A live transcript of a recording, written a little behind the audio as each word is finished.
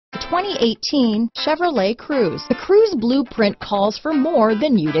2018 Chevrolet Cruze. The Cruze blueprint calls for more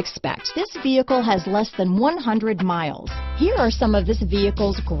than you'd expect. This vehicle has less than 100 miles. Here are some of this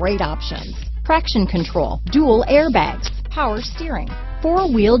vehicle's great options: traction control, dual airbags, power steering,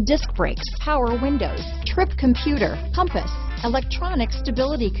 four-wheel disc brakes, power windows, trip computer, compass, electronic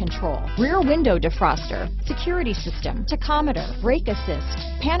stability control, rear window defroster, security system, tachometer, brake assist,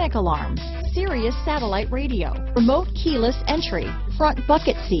 panic alarm, Sirius satellite radio, remote keyless entry, front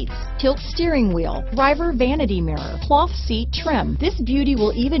bucket seats, tilt steering wheel, driver vanity mirror, cloth seat trim. This beauty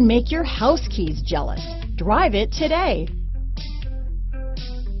will even make your house keys jealous. Drive it today.